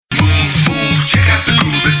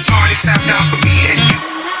time now for me and you.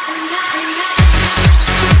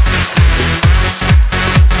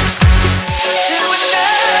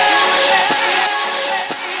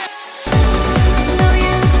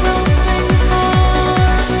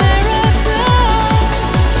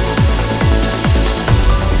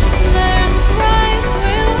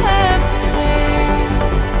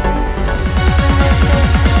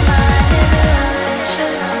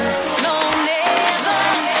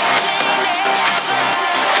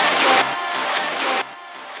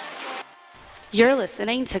 You're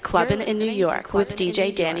listening to Clubbin' in New York with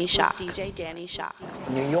DJ Danny Shock.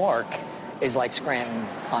 New York is like Scranton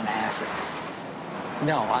on acid.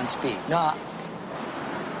 No, on speed. No,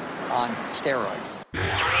 on steroids.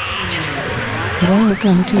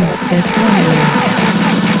 Welcome to Fifth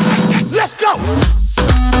Wonder. Let's go!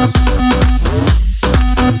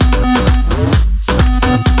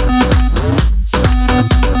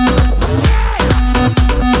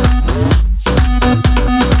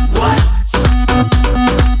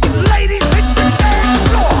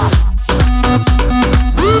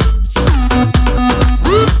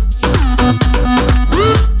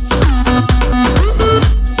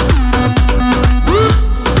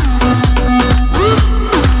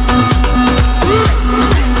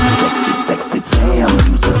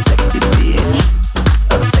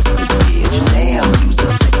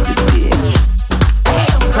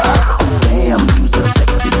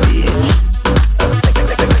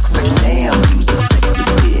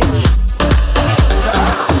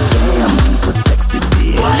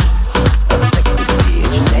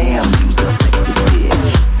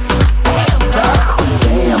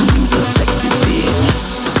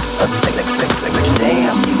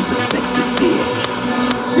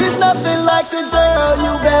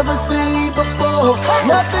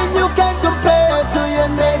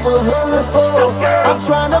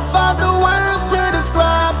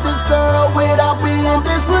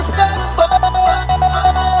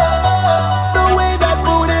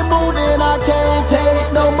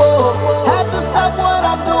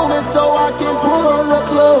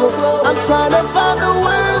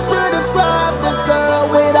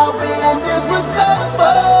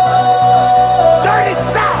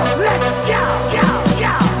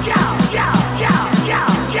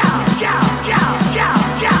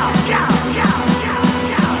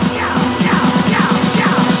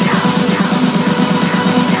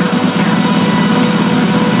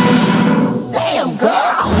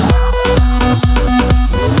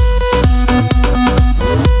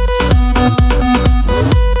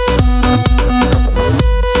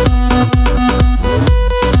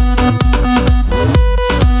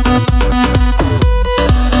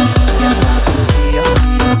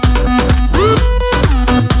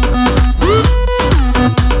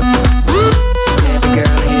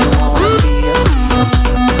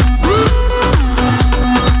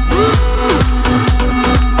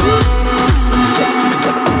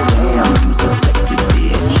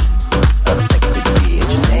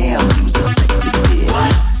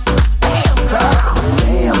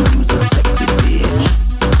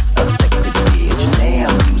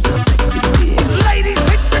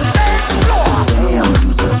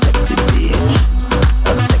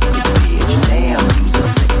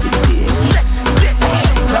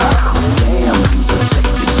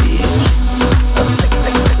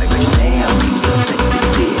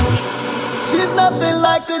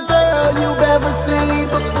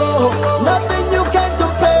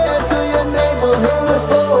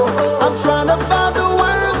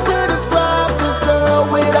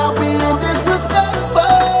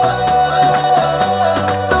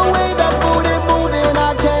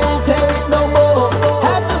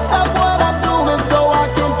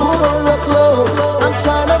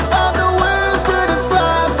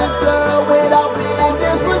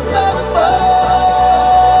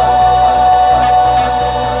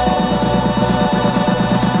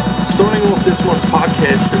 This month's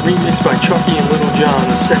podcast, a remix by Chucky and Little John,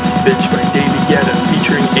 The Sexy Bitch by David Guetta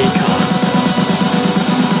featuring Akon.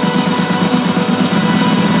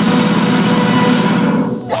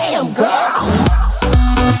 Damn girl!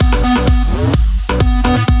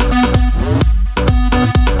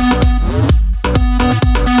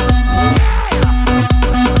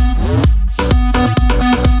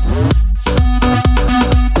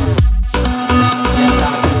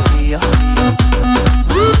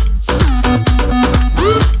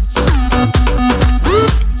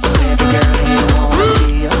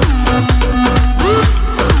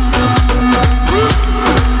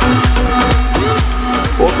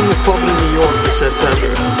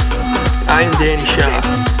 Danny Shock.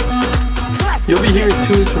 You'll be hearing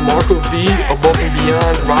tunes from Marco V, Above and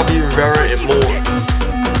Beyond, Robbie Rivera, and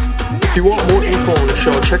more. If you want more info on the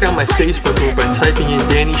show, check out my Facebook group by typing in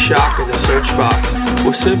Danny Shock in the search box,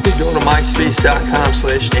 or simply go to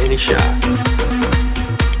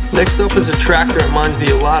myspace.com/DannyShock. Next up is a track that reminds me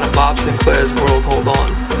a lot of Bob Sinclair's World Hold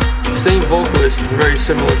On. Same vocalist and very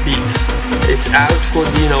similar beats. It's Alex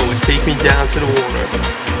Gaudino with Take Me Down to the Water.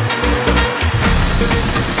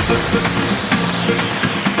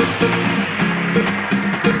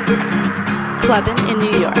 Clubbin' in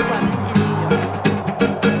New York.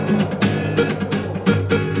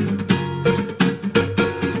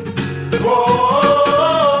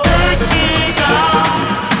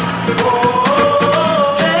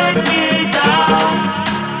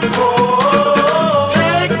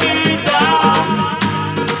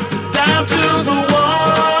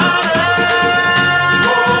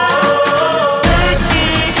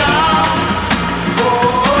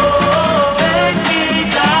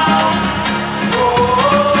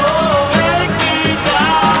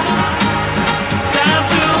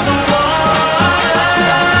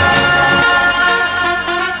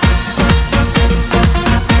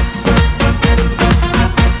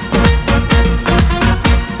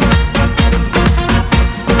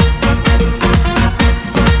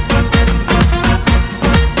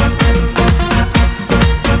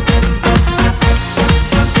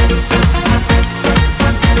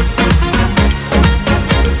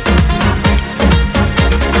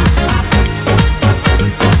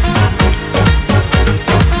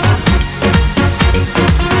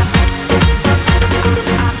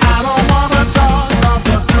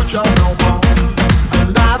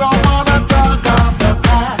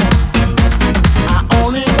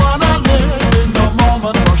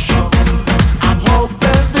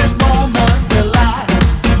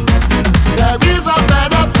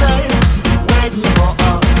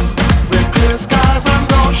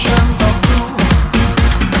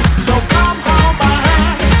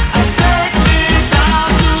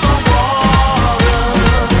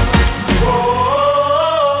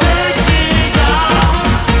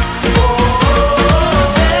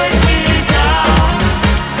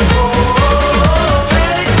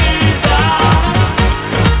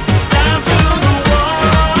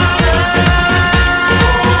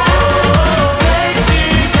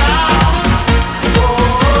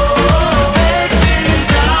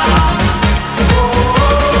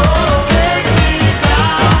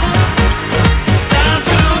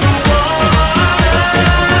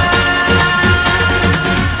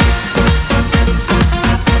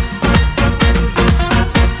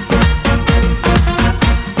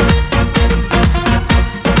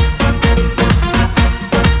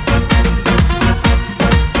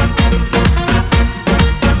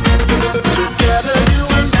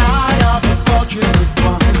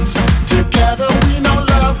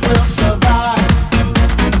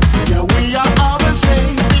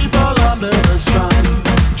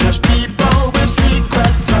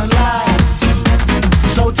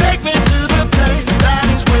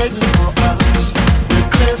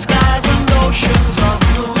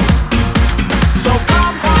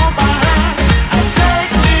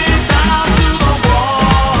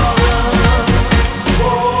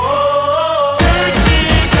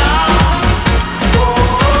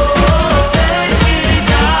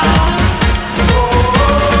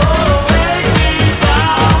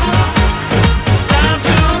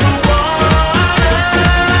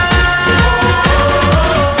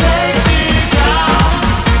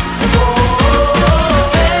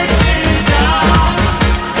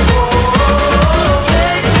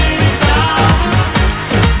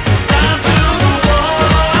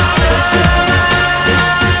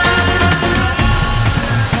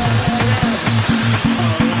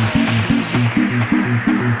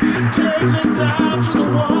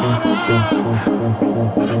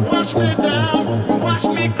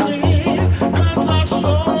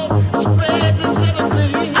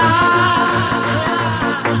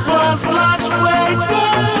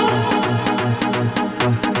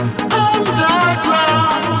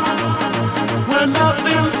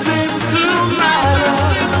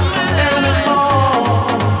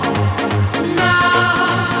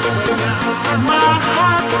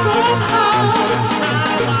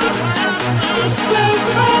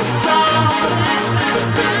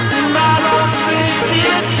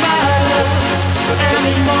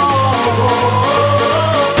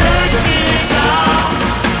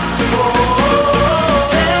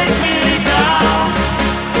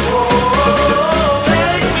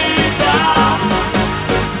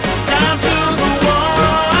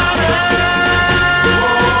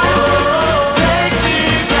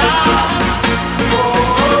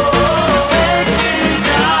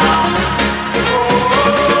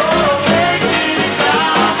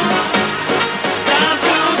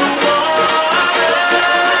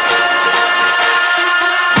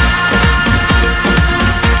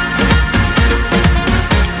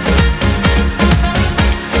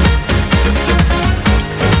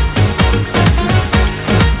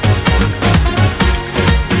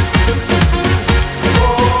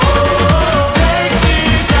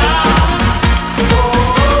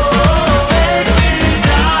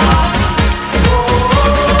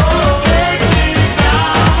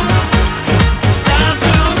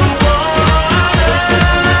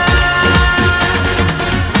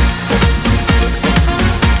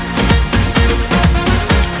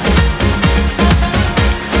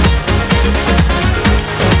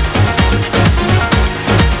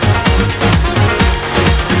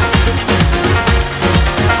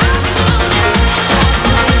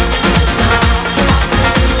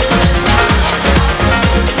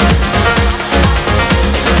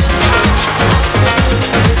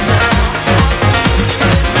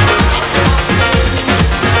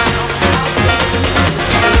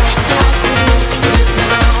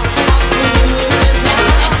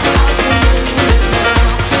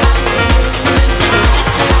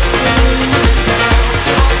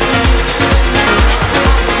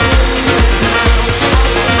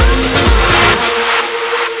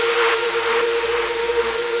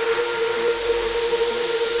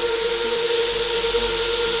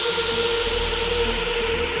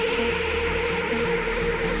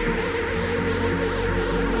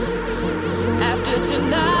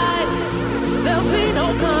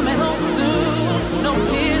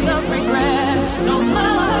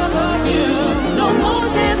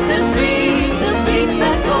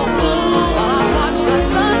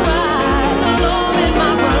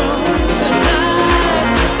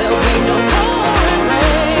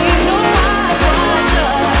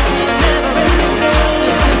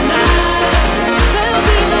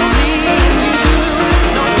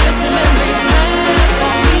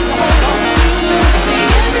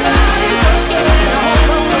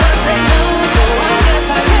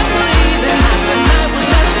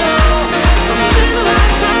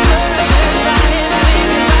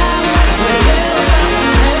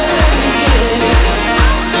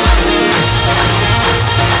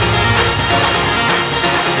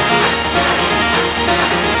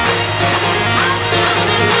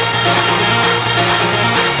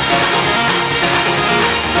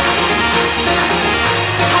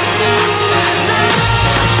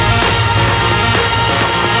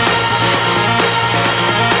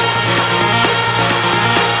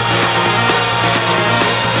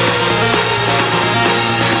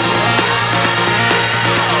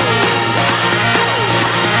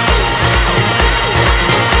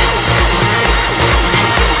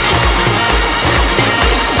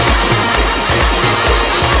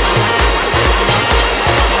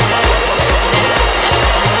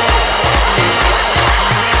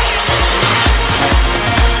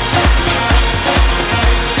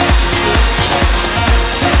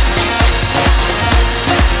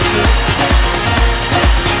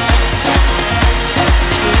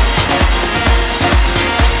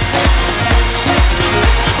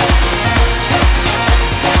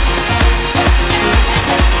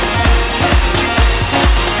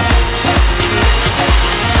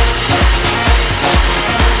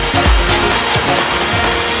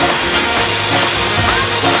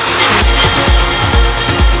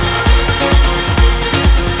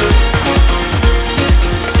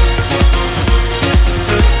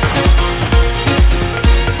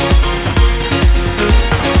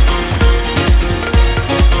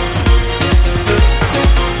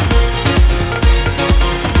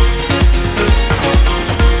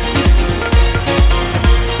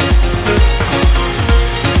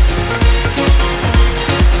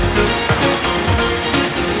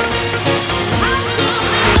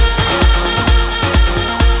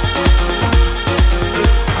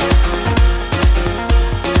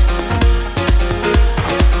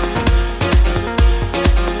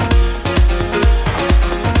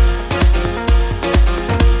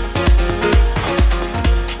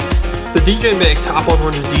 DJ Mag Top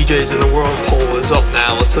 100 DJs in the World poll is up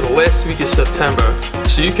now until the last week of September,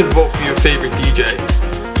 so you can vote for your favorite DJ.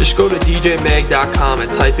 Just go to djmag.com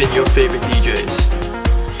and type in your favorite DJs.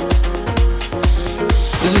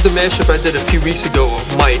 This is the mashup I did a few weeks ago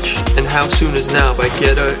of Mike and How Soon Is Now by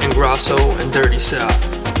Guetta, Ingrosso, and Dirty South.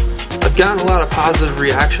 I've gotten a lot of positive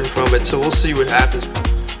reaction from it, so we'll see what happens.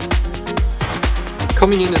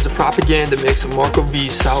 Coming in is a propaganda mix of Marco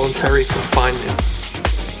V's Solitary Confinement.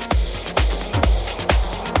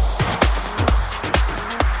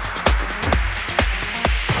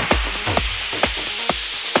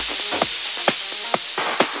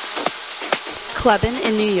 Clubbin'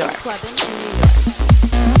 in New York.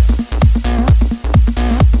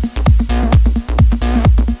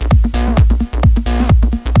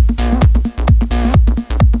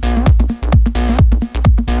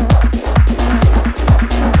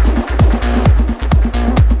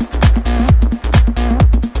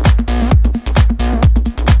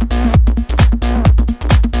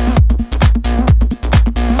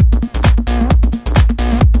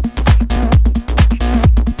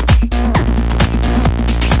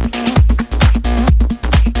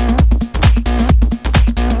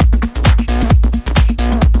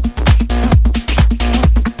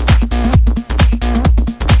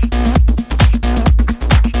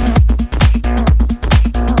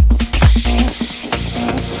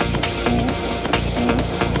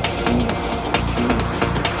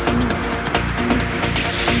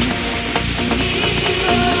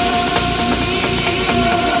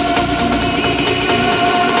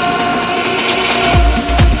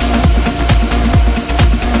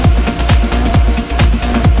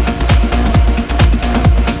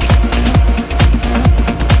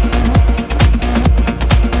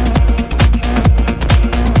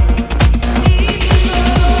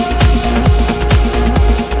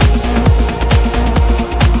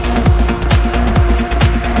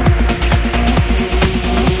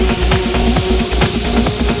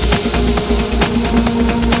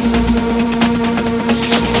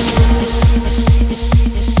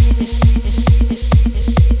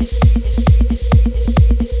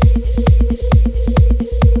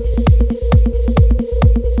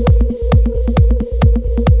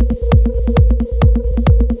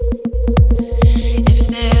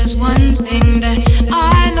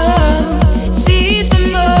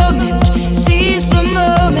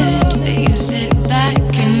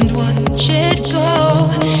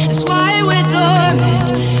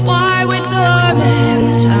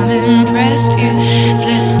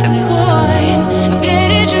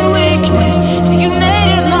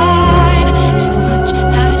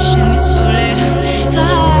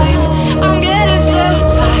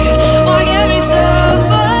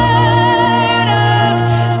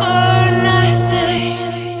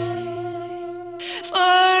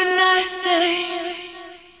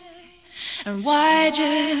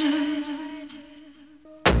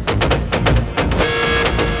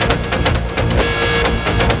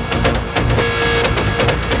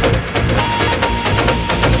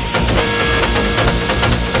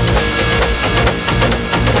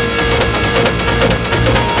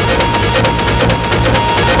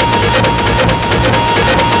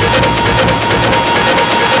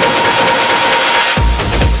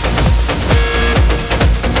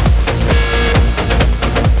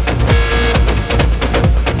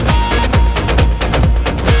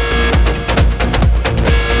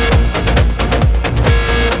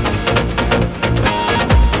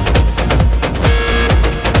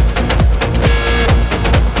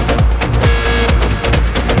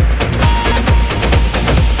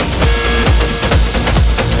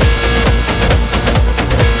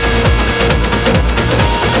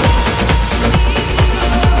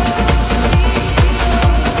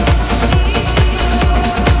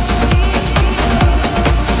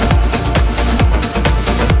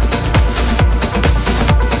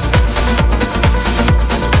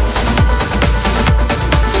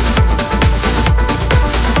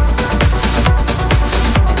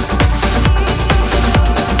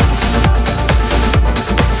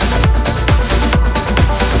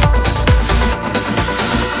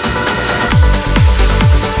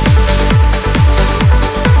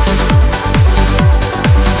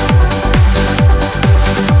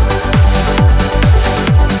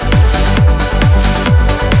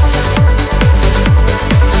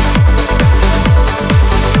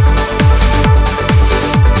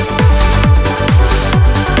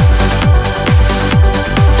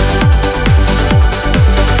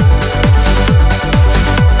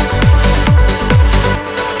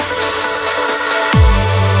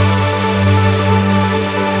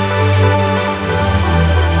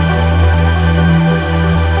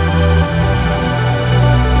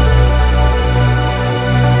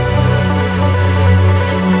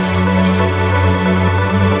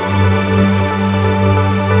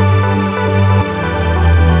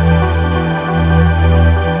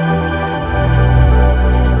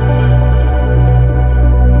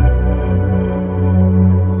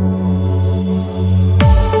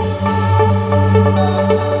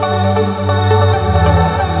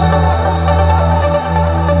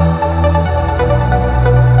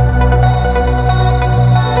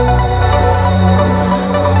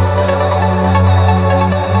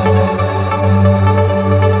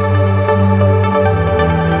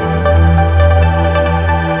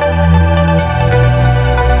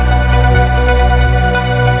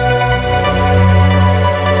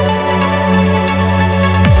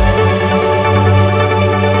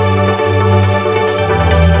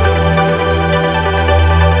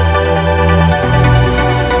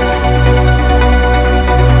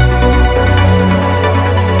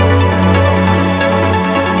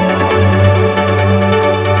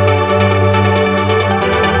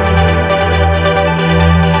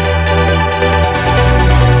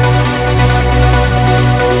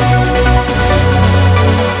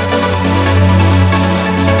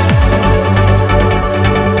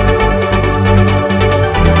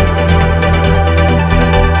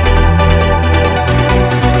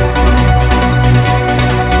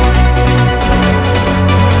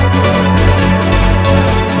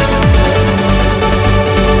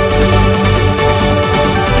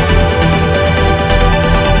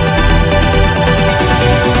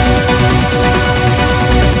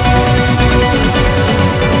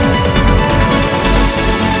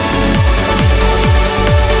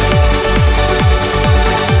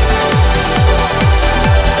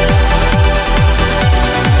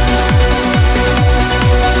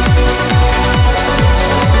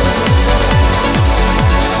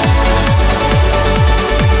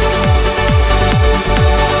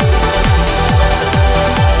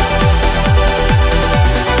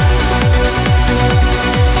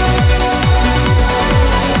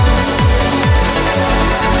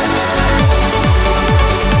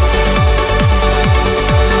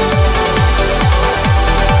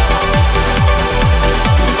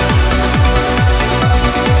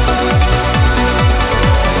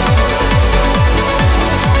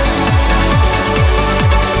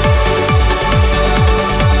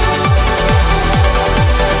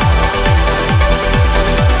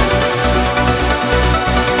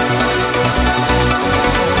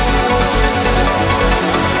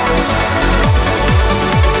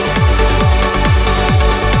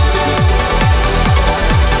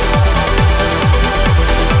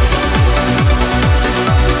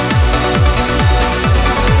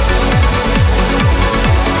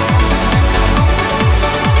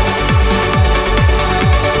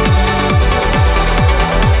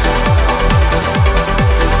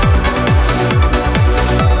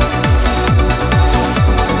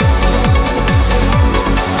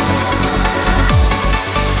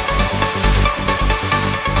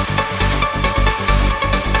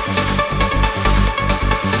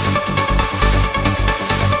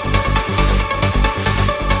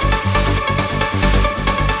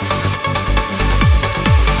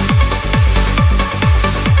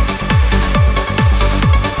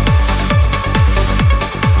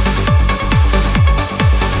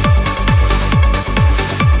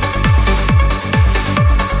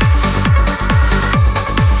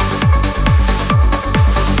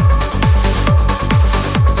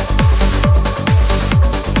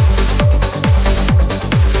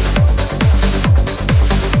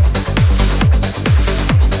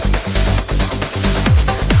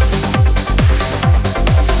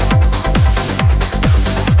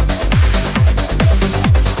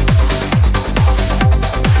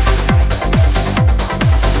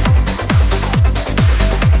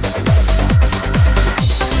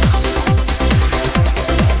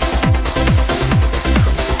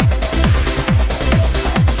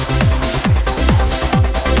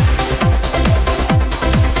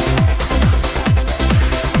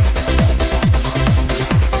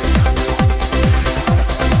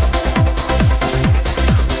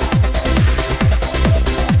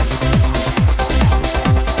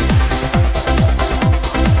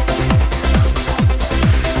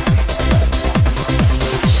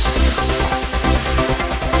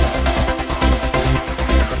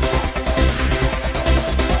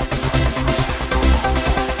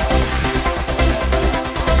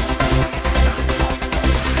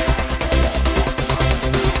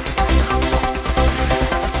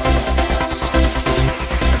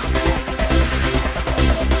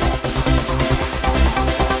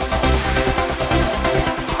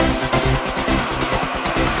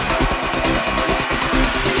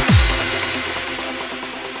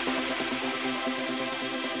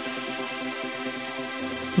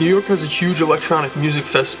 New York has a huge electronic music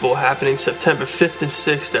festival happening September 5th and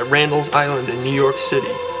 6th at Randall's Island in New York City.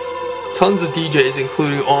 Tons of DJs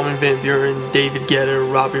including Armin van Buuren, David Guetta,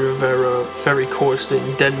 Robbie Rivera, Ferry Corsten,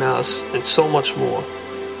 Deadmau5, and so much more.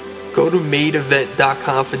 Go to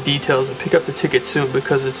madeevent.com for details and pick up the ticket soon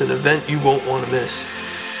because it's an event you won't want to miss.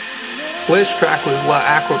 Last track was La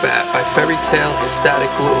Acrobat by Fairy Tale and Static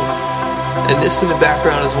Blue, and this in the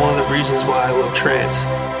background is one of the reasons why I love trance.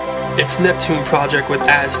 It's Neptune Project with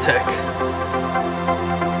Aztec.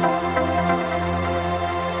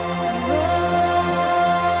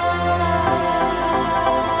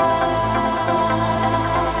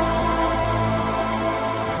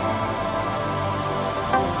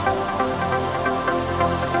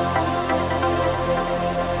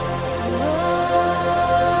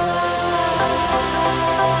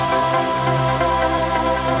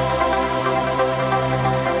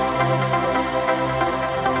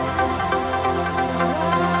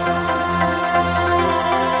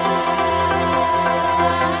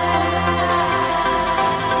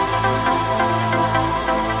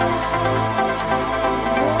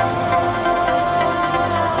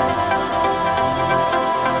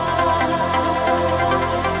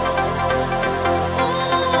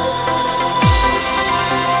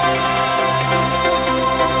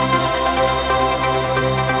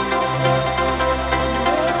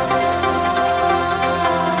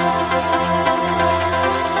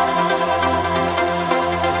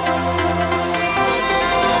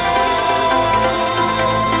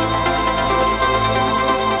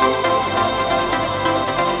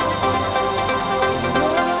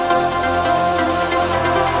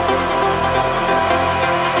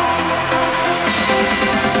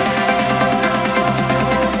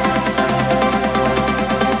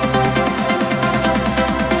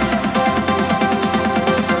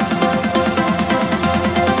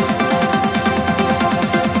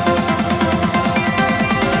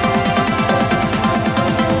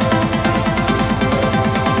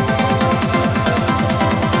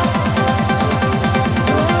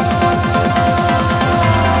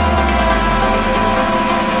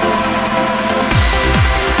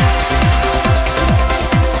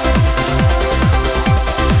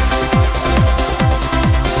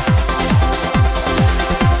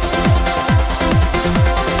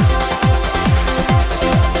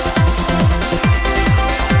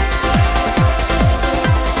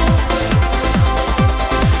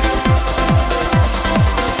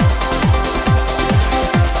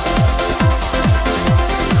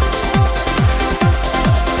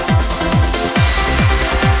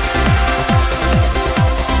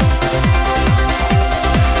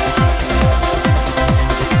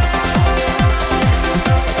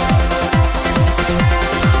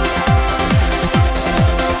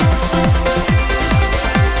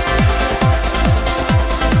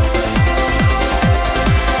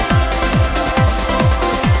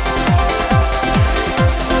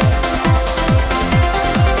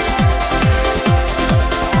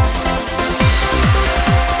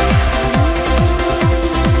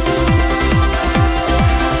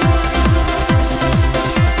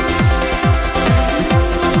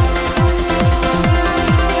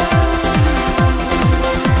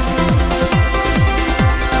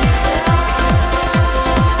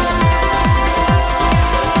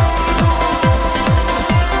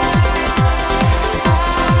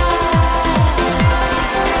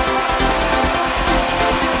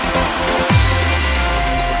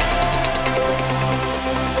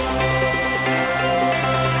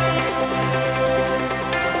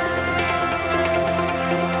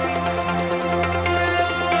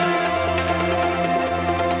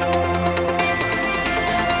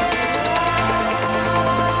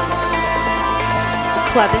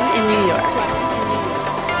 Clubbin' in New York.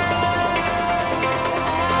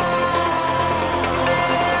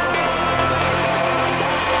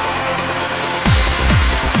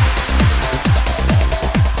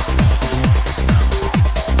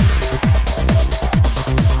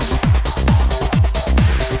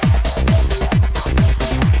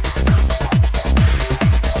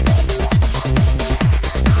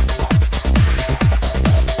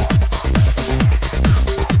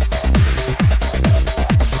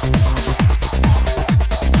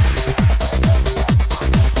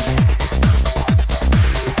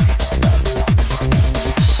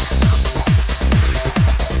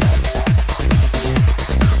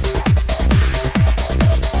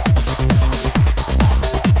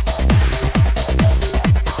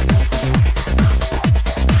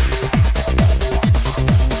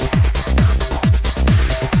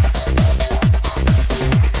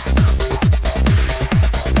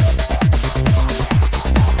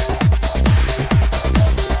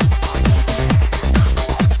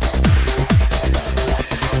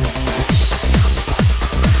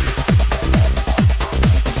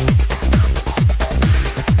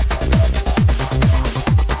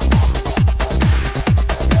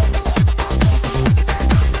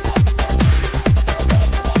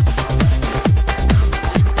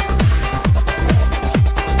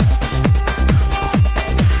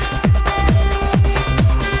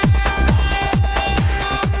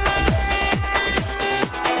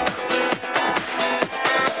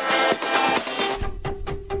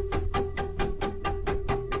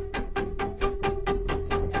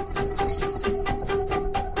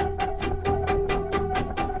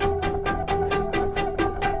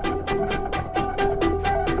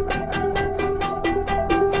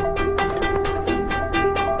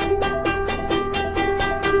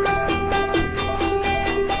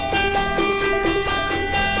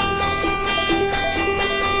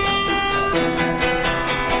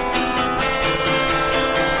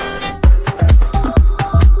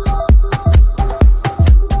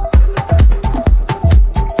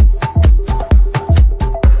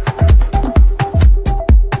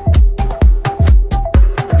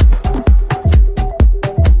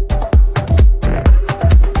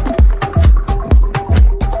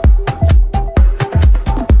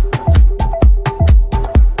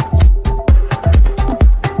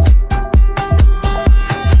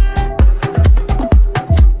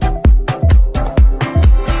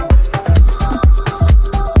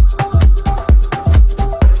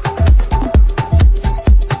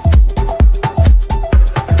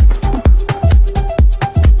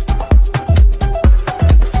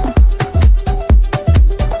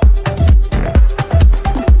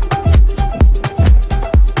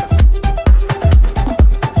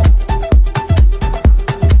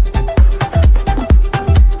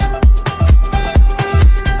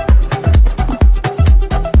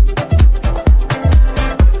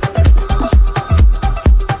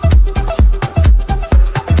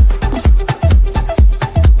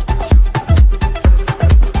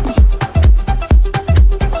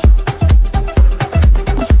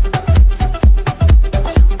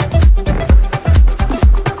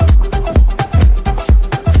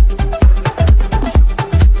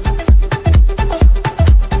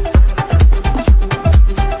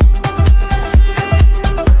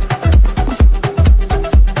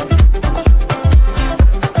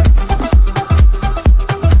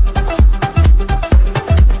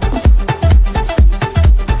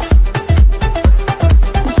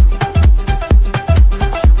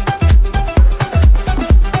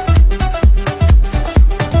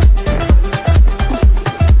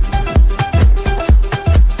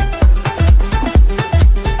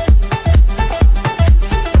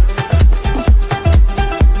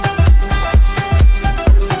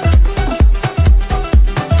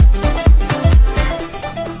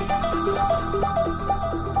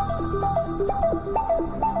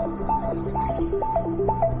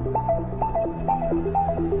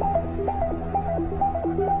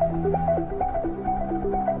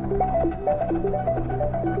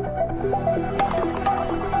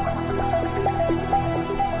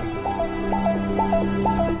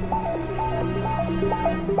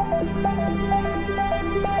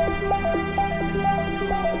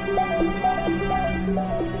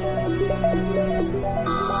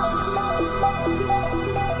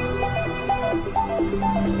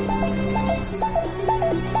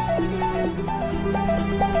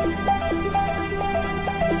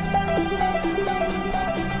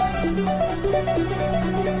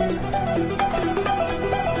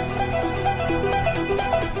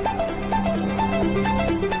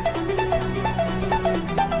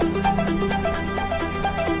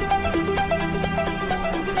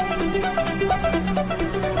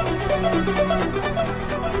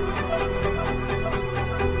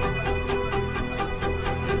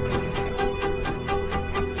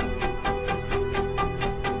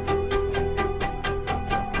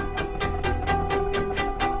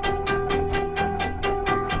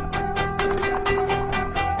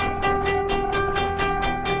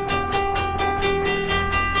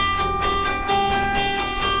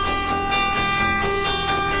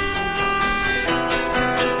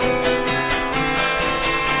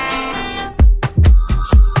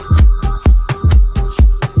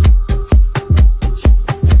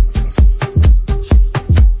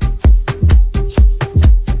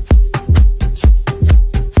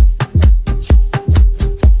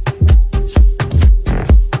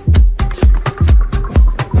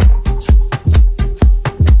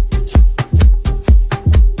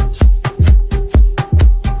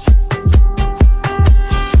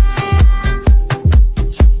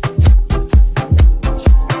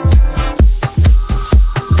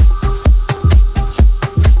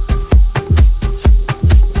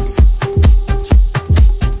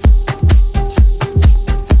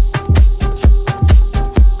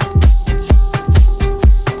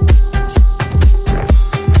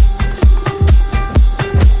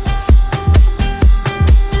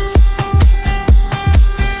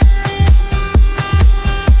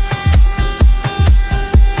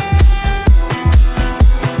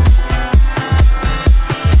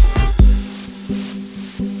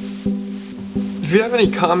 If you have any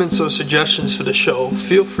comments or suggestions for the show,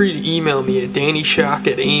 feel free to email me at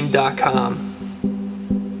DannyShock@aim.com.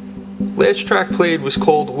 Last track played was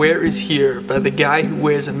called Where Is Here by the guy who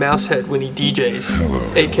wears a mouse head when he DJs,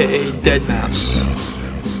 aka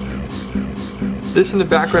Deadmau5. This in the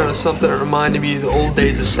background is something that reminded me of the old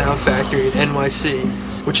days of Sound Factory at NYC,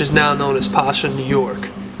 which is now known as Pasha, New York.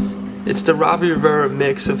 It's the Robbie Rivera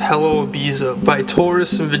mix of Hello Ibiza by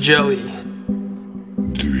Taurus and Vigelli.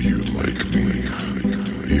 Do you like me,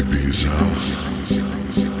 Ibiza?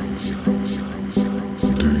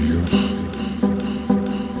 Do you?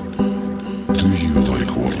 Do you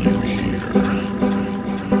like what you hear,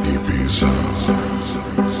 Ibiza?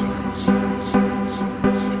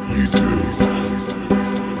 You do.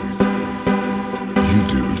 You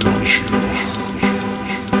do, don't you?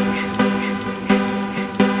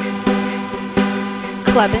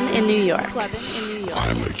 Clubbin' in New York. I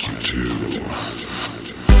like you too.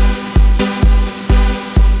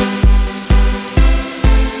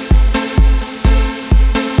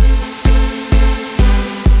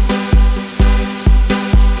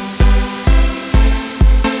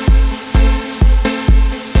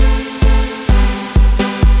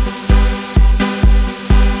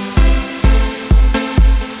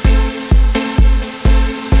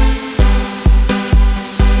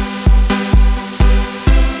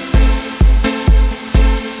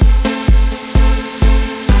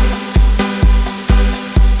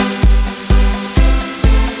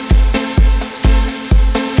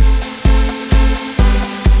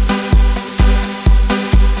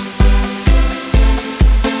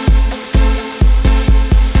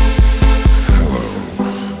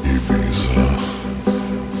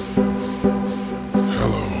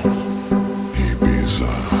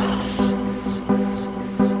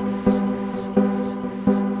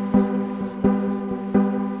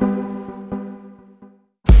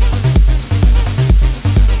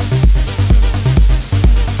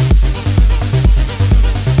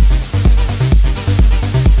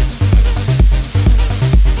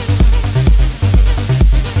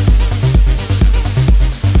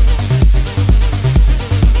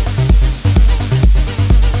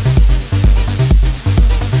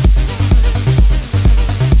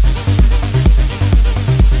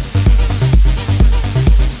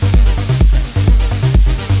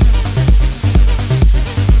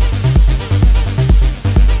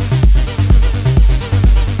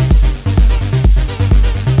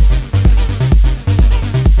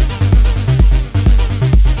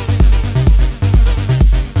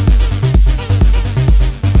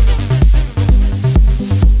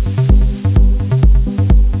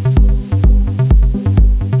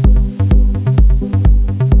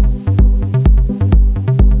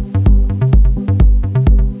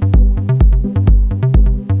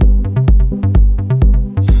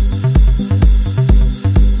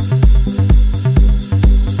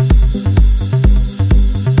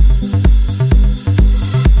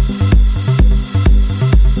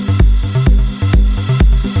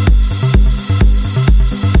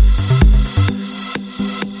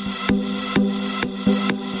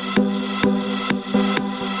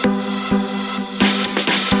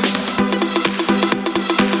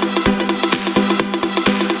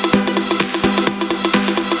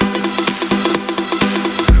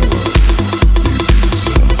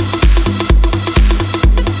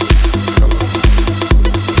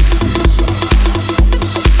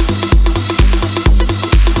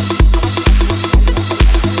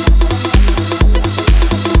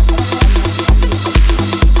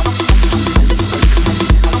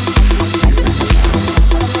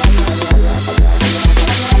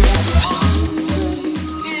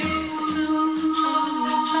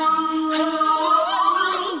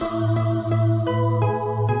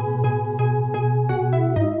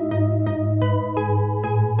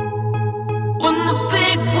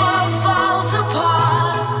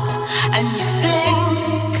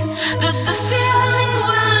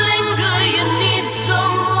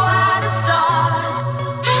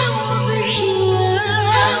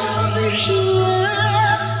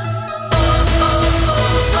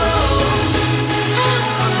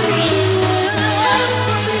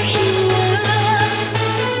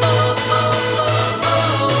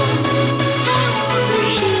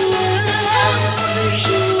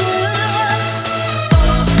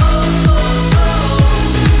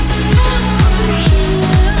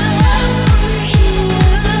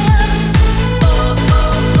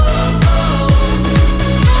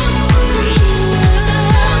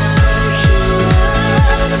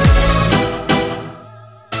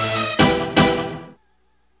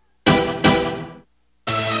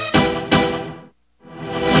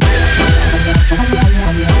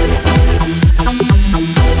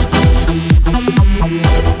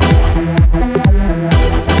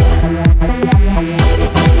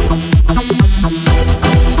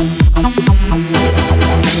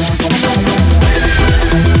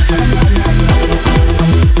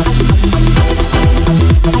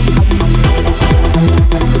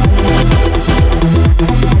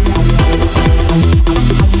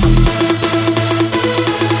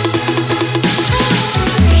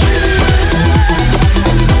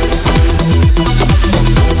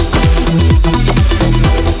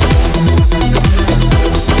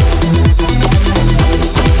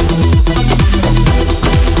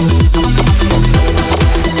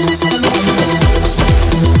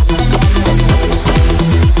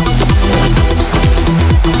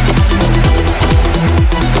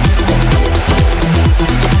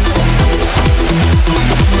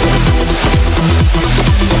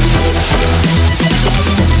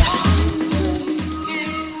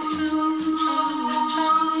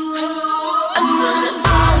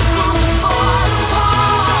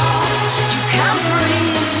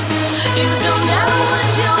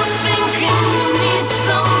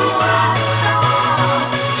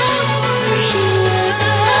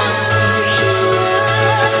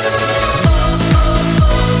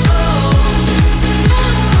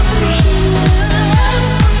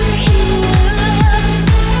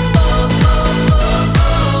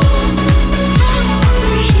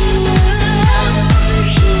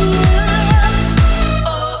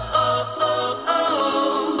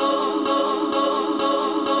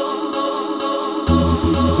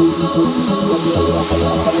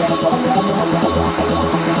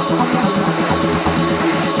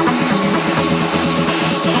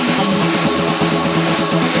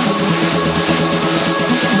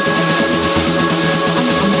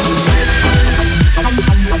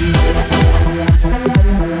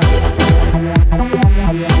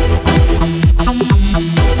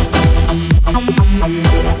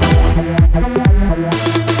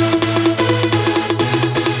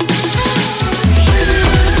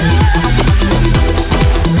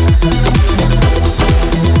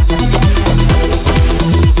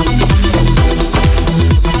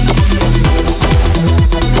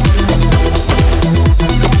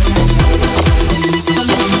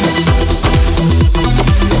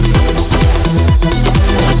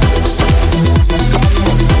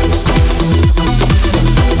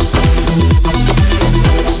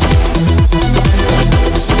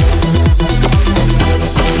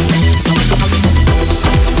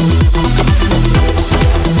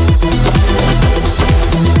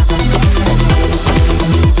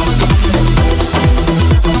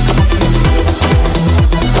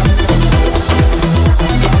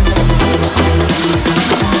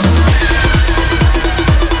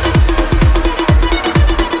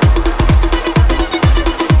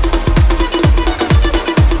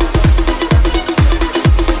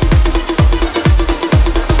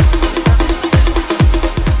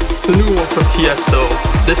 Tiesto.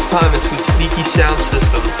 This time it's with Sneaky Sound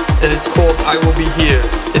System, and it's called I Will Be Here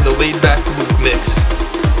in the laid back loop mix.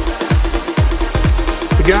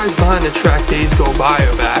 The guys behind the track Days Go By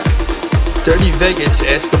are back. Dirty Vegas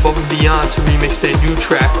asked Above and Beyond to remix their new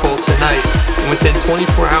track called Tonight, and within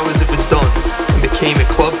 24 hours it was done, and became a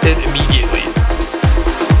club hit immediately.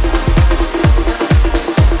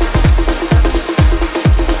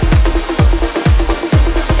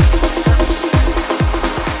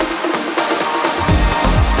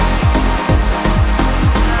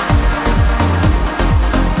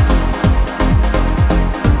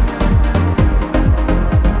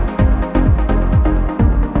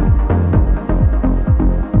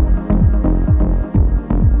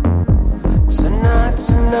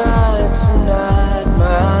 Tonight,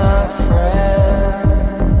 my friend,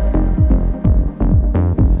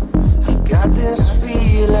 I got this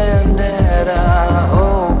feeling that I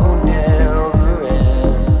hope will never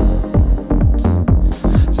end.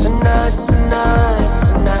 Tonight,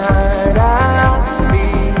 I'll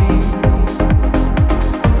see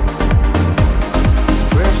these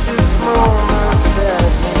precious moments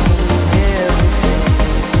that mean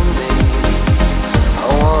everything to me. I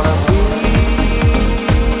wanna be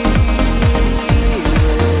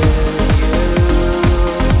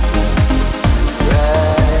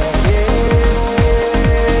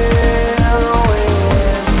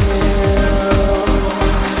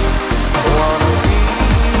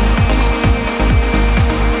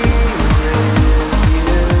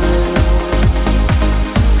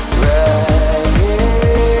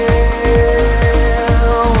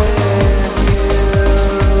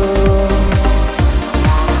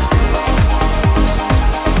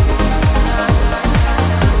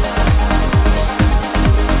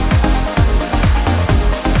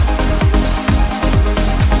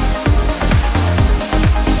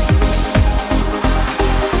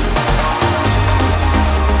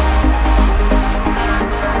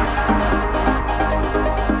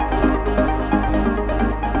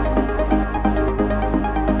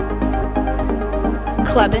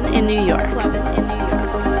Clubbin' in New York.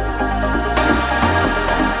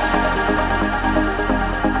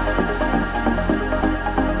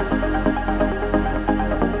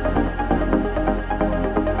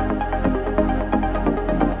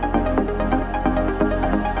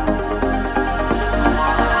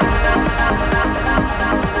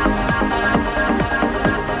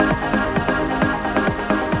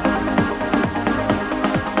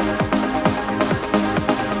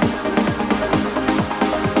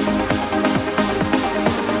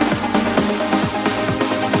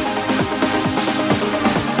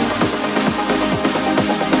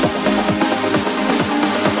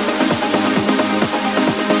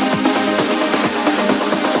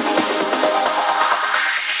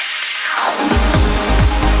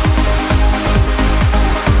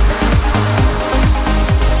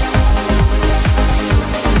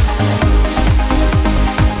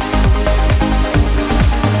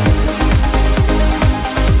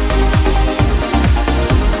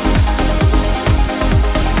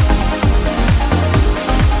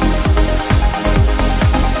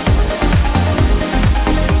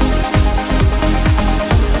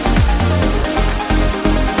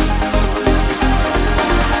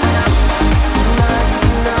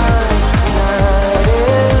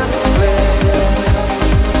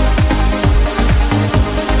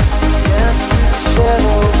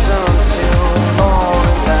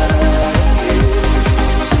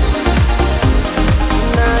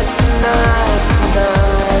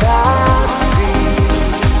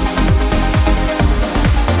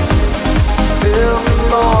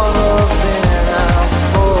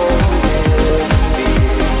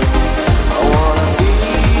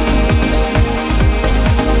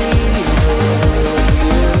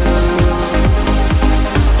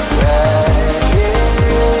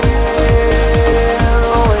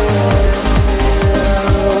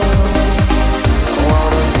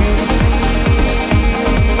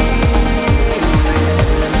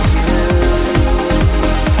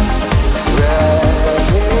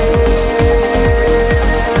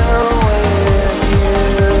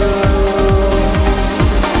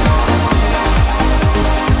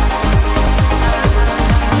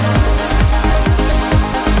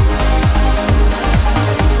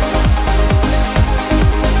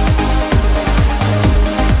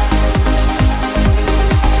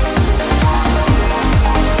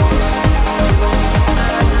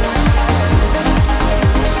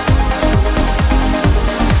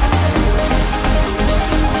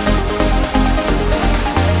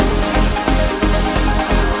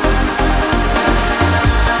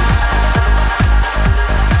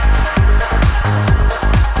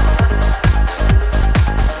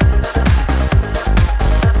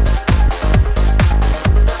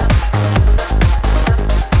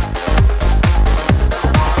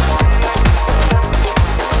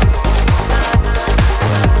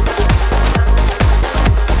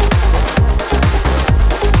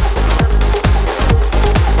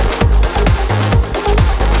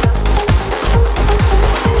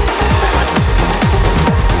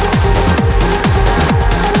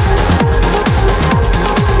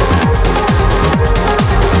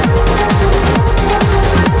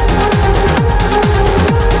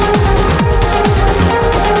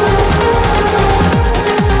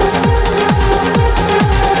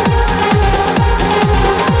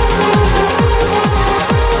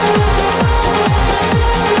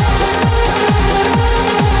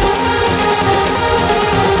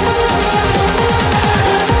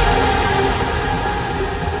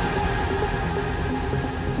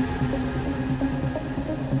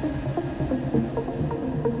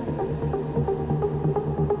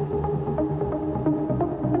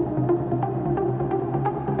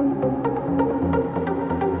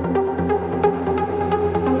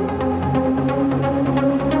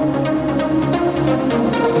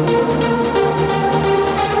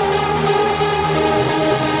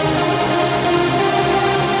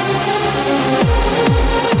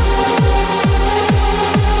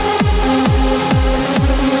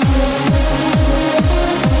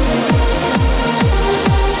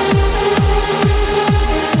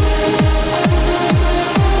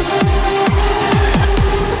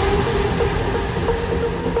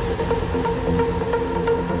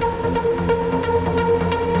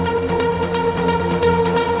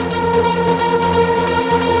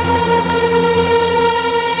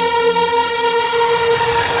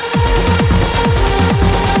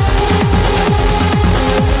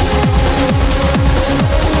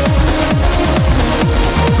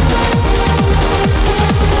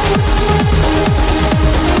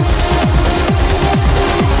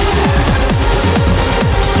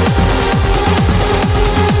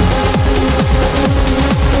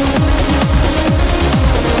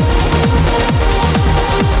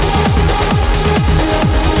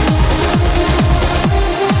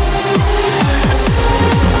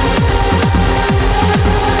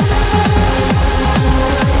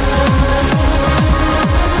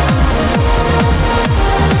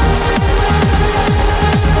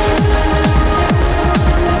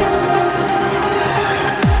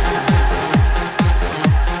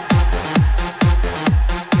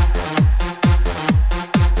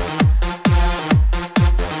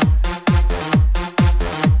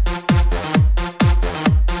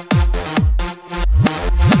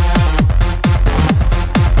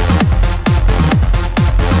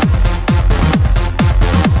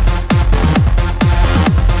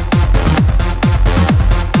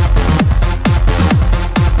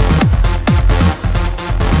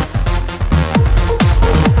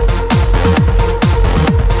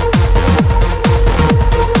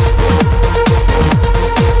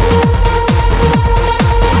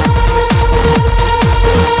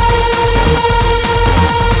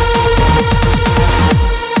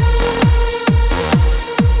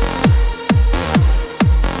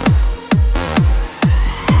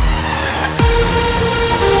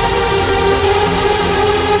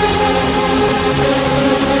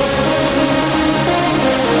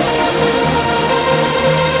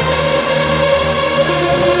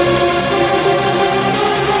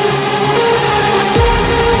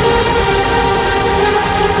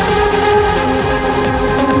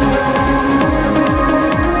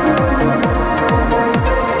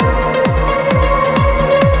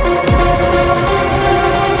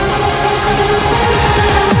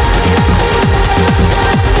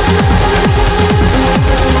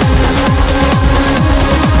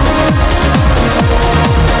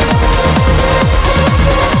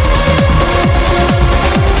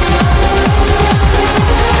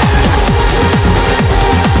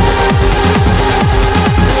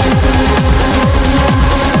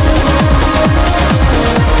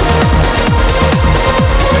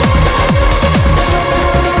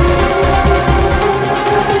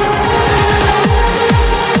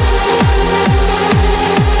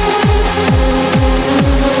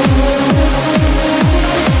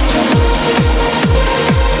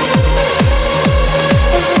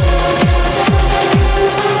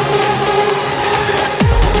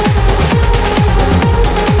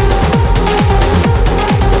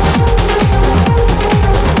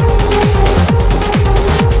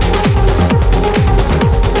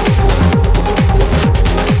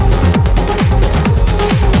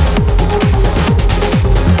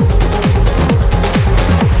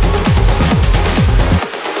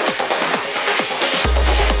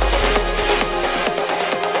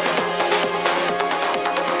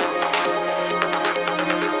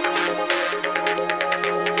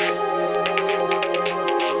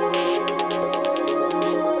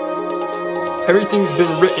 Everything's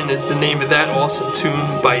Been Written is the name of that awesome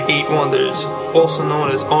tune by Eight Wonders, also known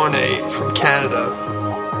as Arne from Canada.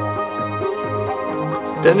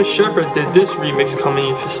 Dennis Sheperd did this remix coming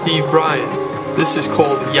in for Steve Bryan. This is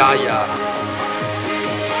called Ya Ya.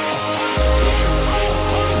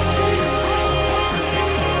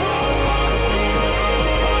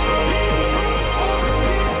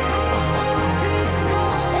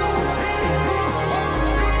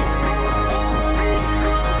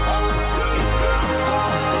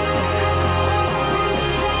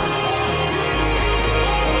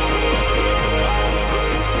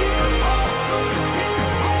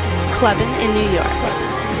 Clubbin' in New York.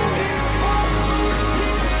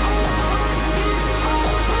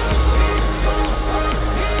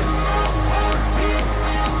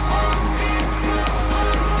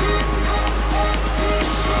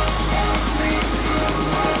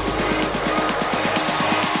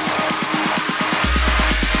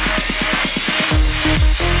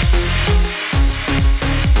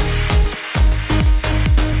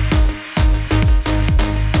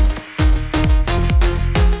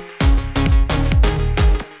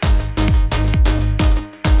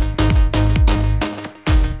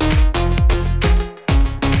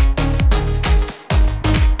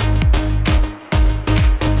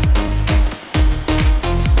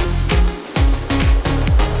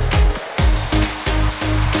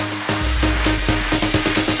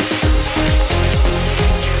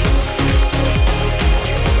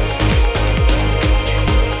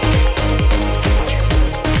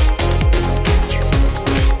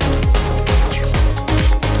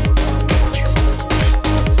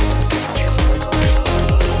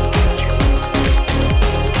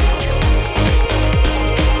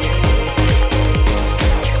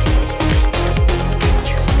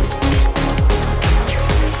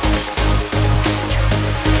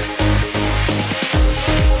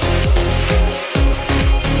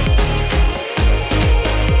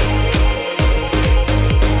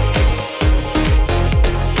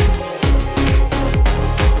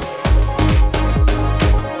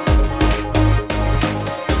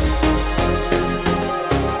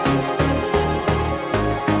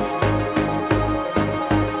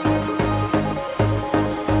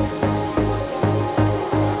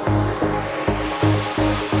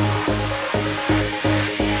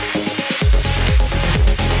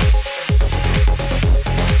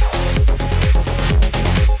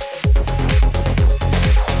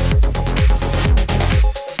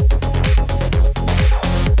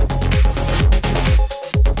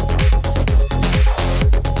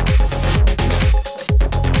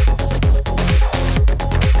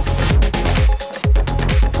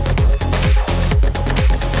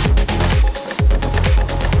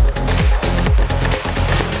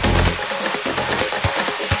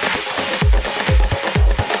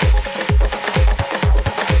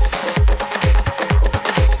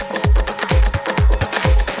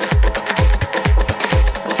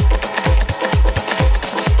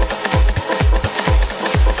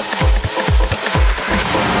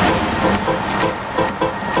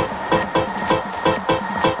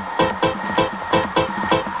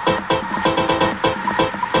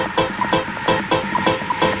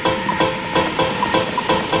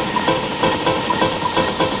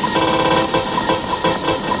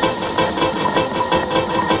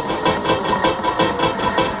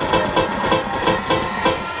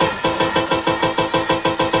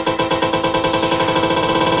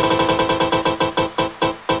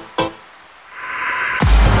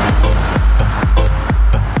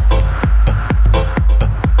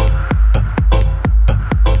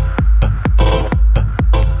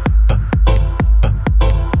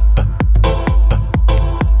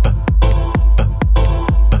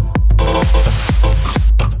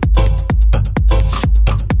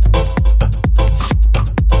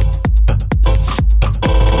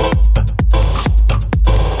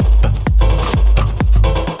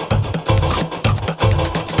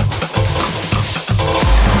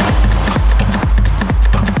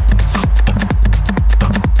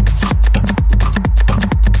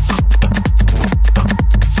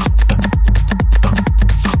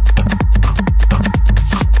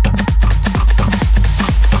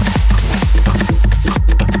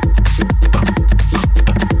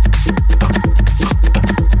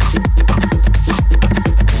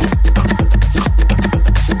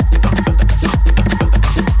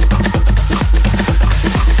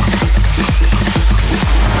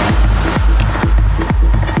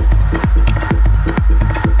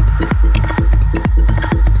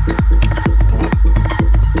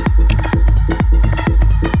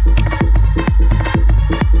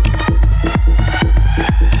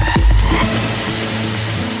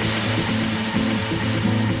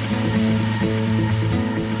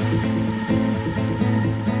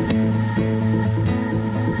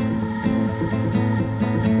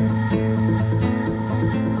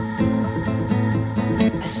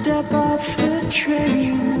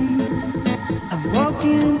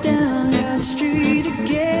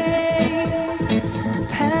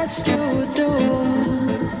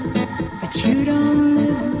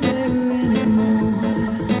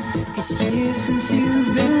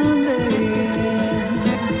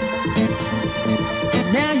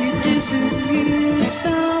 disappeared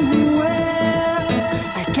somewhere.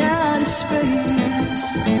 I got a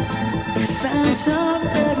space. I found some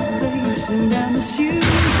better place, and I miss you.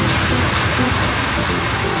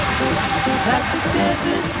 Like the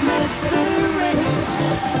deserts miss the rain,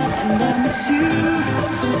 and I miss you.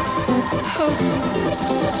 Oh,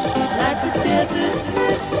 like the deserts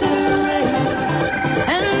miss the rain,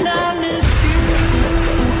 and I miss you.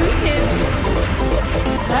 Yeah.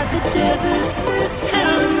 Like the deserts miss, and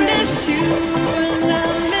I miss you, and I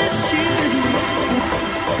miss you.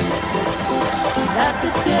 Like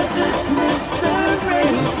the deserts miss the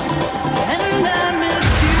rain, and I miss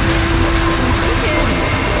you. Yeah.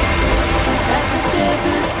 Like the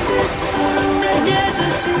deserts miss the rain,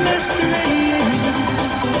 deserts miss the rain.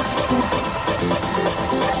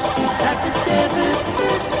 Like the deserts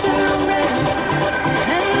miss the rain,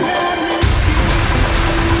 and I miss you.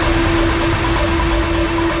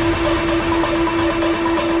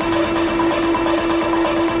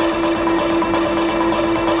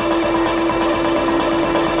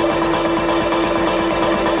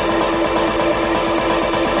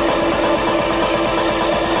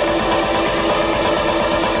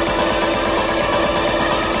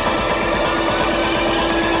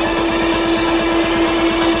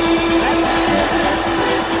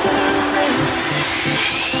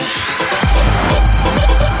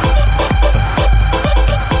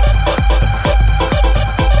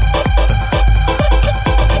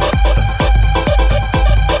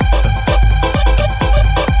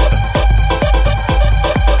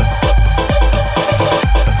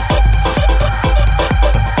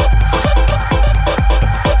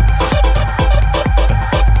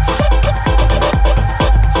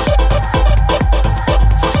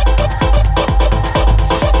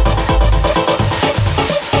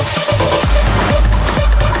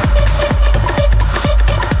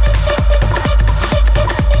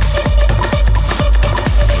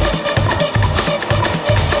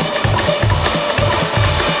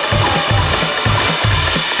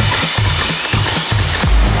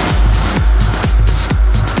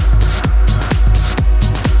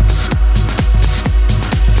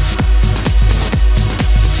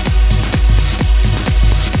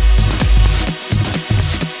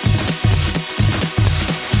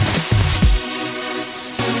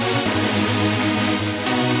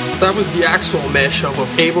 That was the actual mashup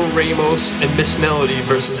of Abel Ramos and Miss Melody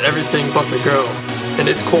versus Everything But the Girl, and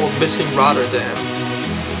it's called Missing Rotterdam.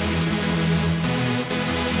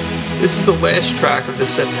 This is the last track of the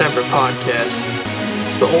September podcast.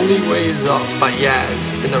 The Only Way Is Up by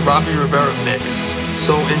Yaz in the Robbie Rivera mix.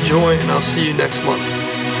 So enjoy, and I'll see you next month.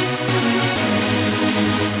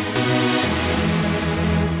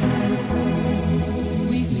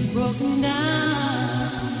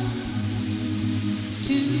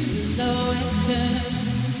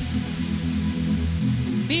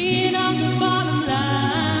 Being on the bottom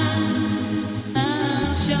line,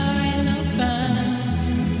 I'm sure ain't no fun.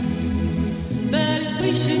 But if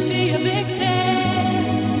we should be evicted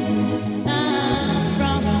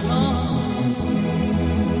from our homes,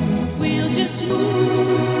 we'll just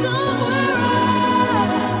move somewhere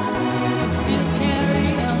else and still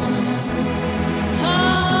carry on.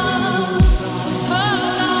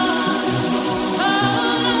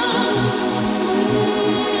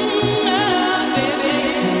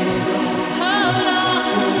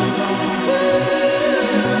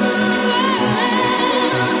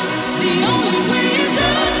 The only way is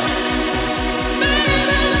up.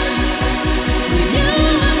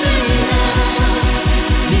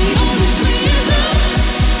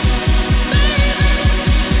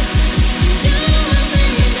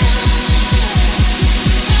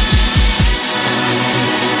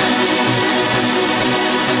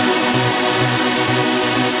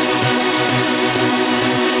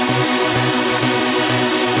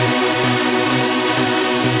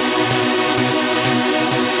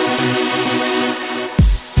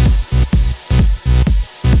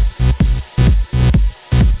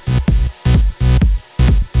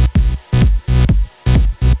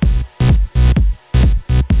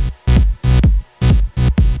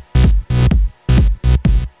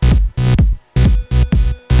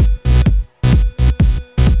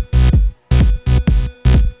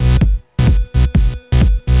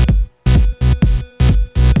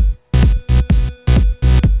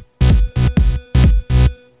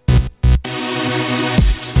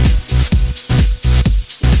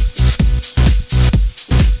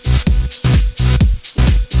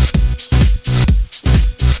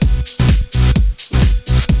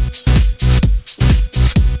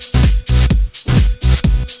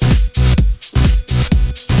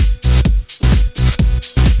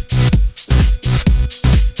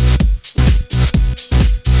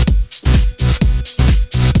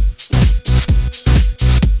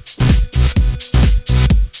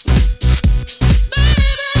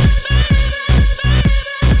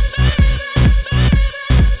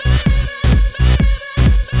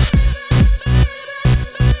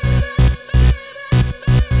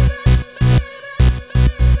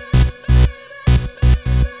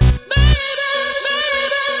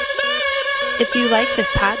 If you like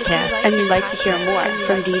this podcast and you'd like to hear more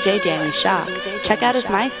from DJ Danny Shock, check out his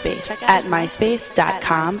MySpace at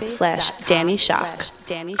myspace.com/Danny Shock.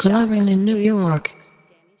 Clubbing in New York.